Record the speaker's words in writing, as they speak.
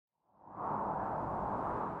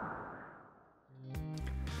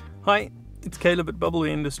Hi, it's Caleb at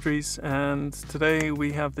Bubblebee Industries, and today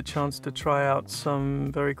we have the chance to try out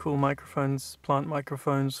some very cool microphones, plant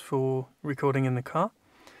microphones for recording in the car.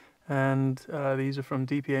 And these are from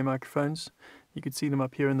DPA Microphones. You can see them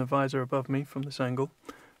up here in the visor above me from this angle.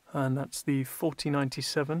 And that's the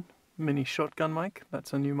 4097 mini shotgun mic.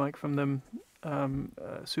 That's a new mic from them,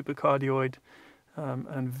 super cardioid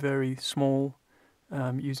and very small,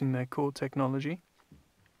 using their core technology.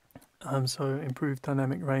 So improved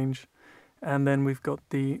dynamic range. And then we've got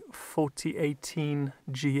the 4018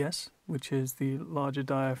 GS, which is the larger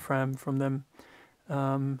diaphragm from them,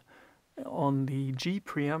 on the G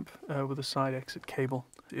preamp with a side exit cable.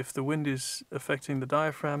 If the wind is affecting the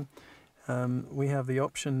diaphragm, we have the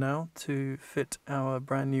option now to fit our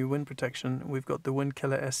brand new wind protection. We've got the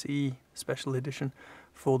Windkiller SE special edition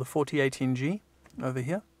for the 4018G over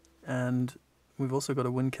here, and we've also got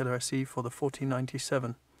a Windkiller SE for the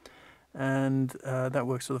 4097. And that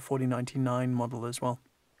works for the 4099 model as well.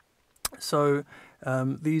 So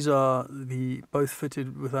these are both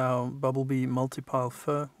fitted with our Bubblebee multi-pile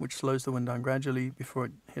fur, which slows the wind down gradually before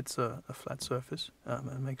it hits a flat surface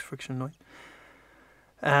and makes friction noise.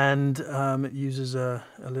 And it uses a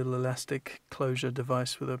little elastic closure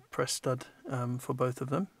device with a press stud for both of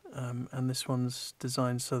them. And this one's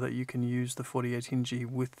designed so that you can use the 4018G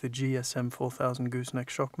with the GSM 4000 gooseneck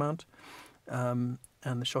shock mount.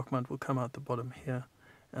 And the shock mount will come out the bottom here,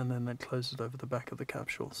 and then that closes over the back of the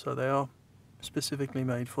capsule. So they are specifically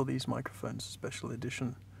made for these microphones, special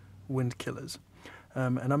edition wind killers.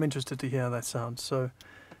 And I'm interested to hear how that sounds. So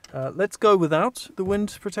let's go without the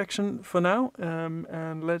wind protection for now,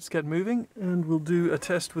 and let's get moving. And we'll do a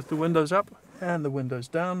test with the windows up and the windows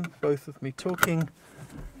down, both with me talking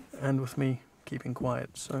and with me keeping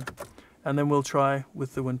quiet. So, and then we'll try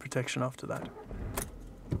with the wind protection after that.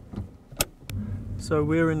 So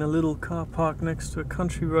we're in a little car park next to a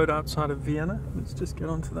country road outside of Vienna. Let's just get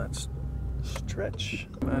onto that stretch.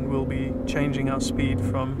 And we'll be changing our speed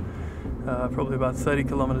from probably about 30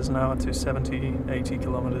 kilometers an hour to 70, 80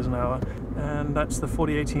 kilometers an hour. And that's the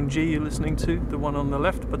 4018G you're listening to, the one on the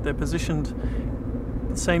left, but they're positioned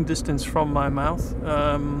the same distance from my mouth,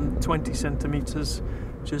 20 centimeters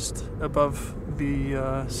just above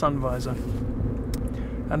the sun visor.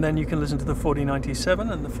 And then you can listen to the 4097,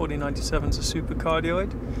 and the 4097 is a super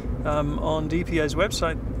cardioid. On DPA's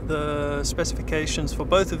website, the specifications for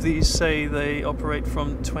both of these say they operate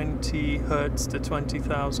from 20 Hertz to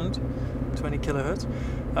 20,000, 20 kilohertz.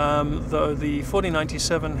 Though the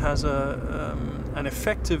 4097 has an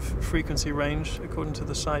effective frequency range, according to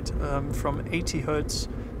the site, from 80 Hertz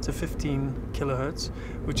to 15 kilohertz,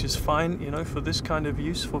 which is fine, you know, for this kind of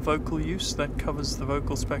use, for vocal use. That covers the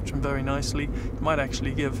vocal spectrum very nicely. It might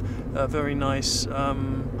actually give a very nice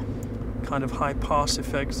kind of high pass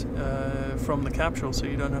effect from the capsule, so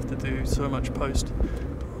you don't have to do so much post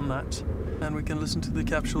on that. And we can listen to the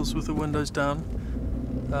capsules with the windows down,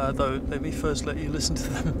 though let me first let you listen to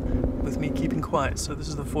them with me keeping quiet. So this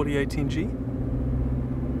is the 4018G.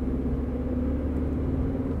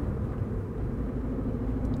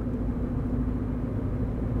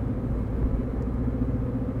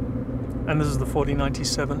 And this is the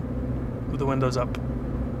 4097 with the windows up.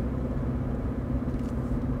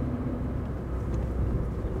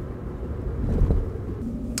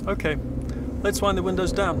 Okay, let's wind the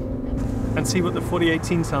windows down and see what the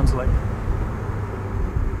 4018 sounds like.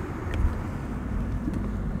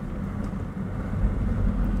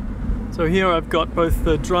 So here I've got both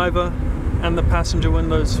the driver and the passenger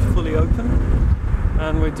windows fully open.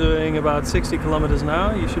 And we're doing about 60 kilometers an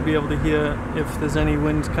hour. You should be able to hear if there's any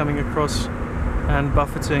wind coming across and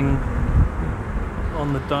buffeting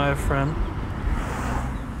on the diaphragm.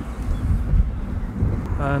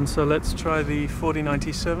 And so let's try the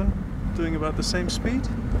 4097, doing about the same speed.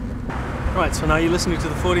 Right, so now you're listening to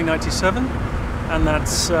the 4097, and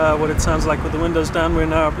that's what it sounds like with the windows down. We're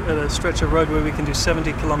now at a stretch of road where we can do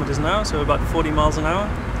 70 kilometers an hour, so about 40 miles an hour.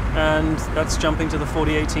 And that's jumping to the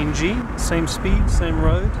 4018G, same speed, same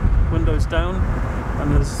road, windows down,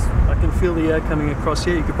 and I can feel the air coming across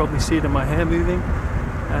here. You could probably see it in my hair moving,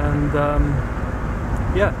 and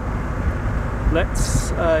yeah,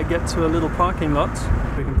 let's get to a little parking lot.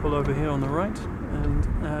 We can pull over here on the right and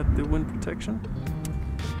add the wind protection.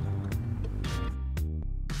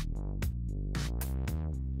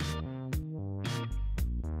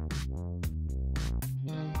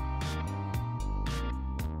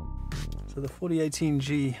 So the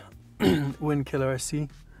 4018G Windkiller SE,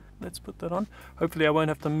 let's put that on. Hopefully I won't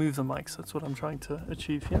have to move the mics, that's what I'm trying to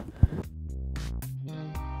achieve here.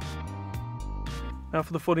 Now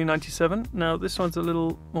for the 4097. Now this one's a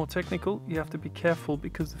little more technical. You have to be careful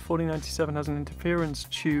because the 4097 has an interference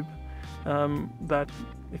tube that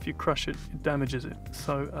if you crush it, it damages it.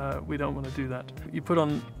 So we don't want to do that. You put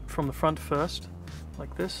on from the front first,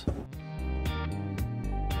 like this.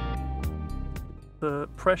 The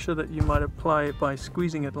pressure that you might apply by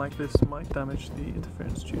squeezing it like this might damage the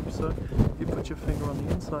interference tube. So if you put your finger on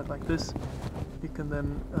the inside like this, you can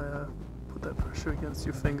then put that pressure against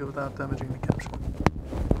your finger without damaging the capsule.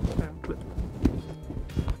 And clip.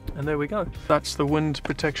 And there we go. That's the wind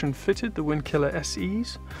protection fitted, the Windkiller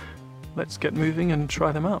SEs. Let's get moving and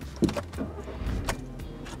try them out.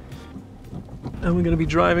 And we're going to be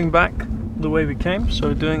driving back the way we came,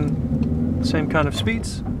 so doing the same kind of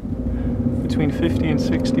speeds, between 50 and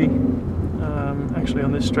 60. Actually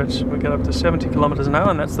on this stretch we get up to 70 kilometers an hour,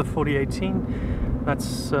 and that's the 4018. That's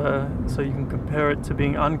so you can compare it to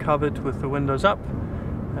being uncovered with the windows up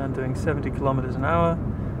and doing 70 kilometers an hour.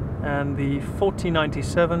 And the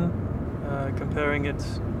 4097, comparing it,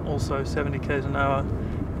 also 70 k's an hour.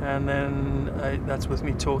 And then that's with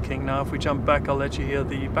me talking. Now if we jump back, I'll let you hear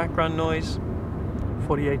the background noise.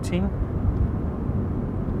 4018.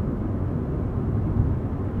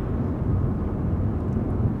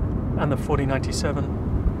 And the 4097.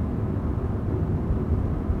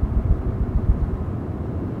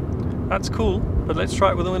 That's cool, but let's try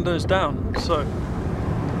it with the windows down. So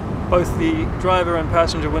both the driver and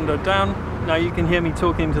passenger window down. Now you can hear me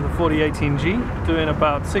talking to the 4018G, doing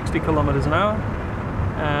about 60 kilometers an hour.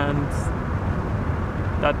 And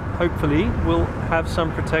that hopefully will have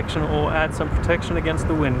some protection or add some protection against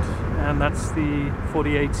the wind. And that's the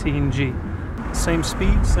 4018G. Same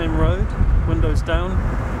speed, same road, windows down,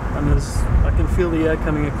 and I can feel the air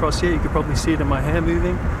coming across here. You could probably see it in my hair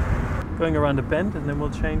moving. Going around a bend, and then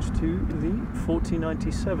we'll change to the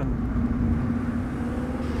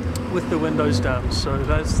 4097 with the windows down. So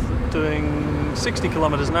that's doing 60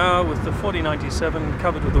 kilometers an hour with the 4097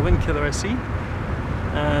 covered with the Windkiller SE.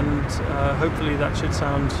 And hopefully that should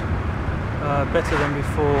sound better than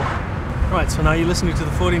before. Right, so now you're listening to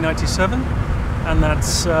the 4097, and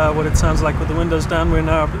that's what it sounds like with the windows down. We're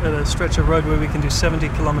now at a stretch of road where we can do 70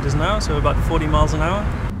 kilometers an hour, so about 40 miles an hour.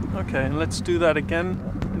 Okay, and let's do that again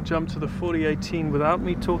and jump to the 4018 without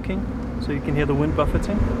me talking, so you can hear the wind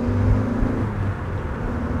buffeting.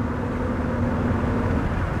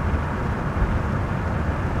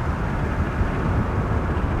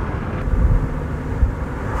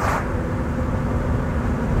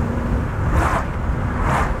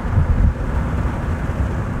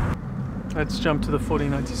 Let's jump to the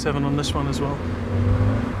 4097 on this one as well.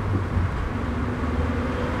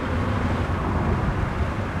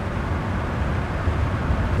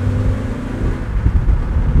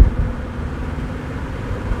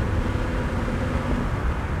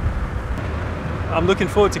 I'm looking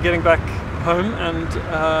forward to getting back home and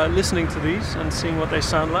listening to these and seeing what they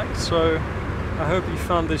sound like. So I hope you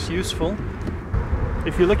found this useful.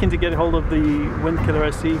 If you're looking to get hold of the Windkiller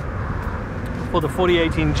SE for the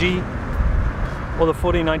 4018G or the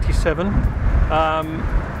 4097,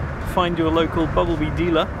 find your local Bubblebee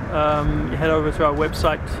dealer. You head over to our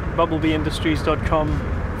website,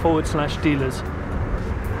 bubblebeeindustries.com/dealers.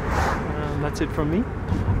 That's it from me.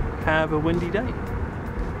 Have a windy day.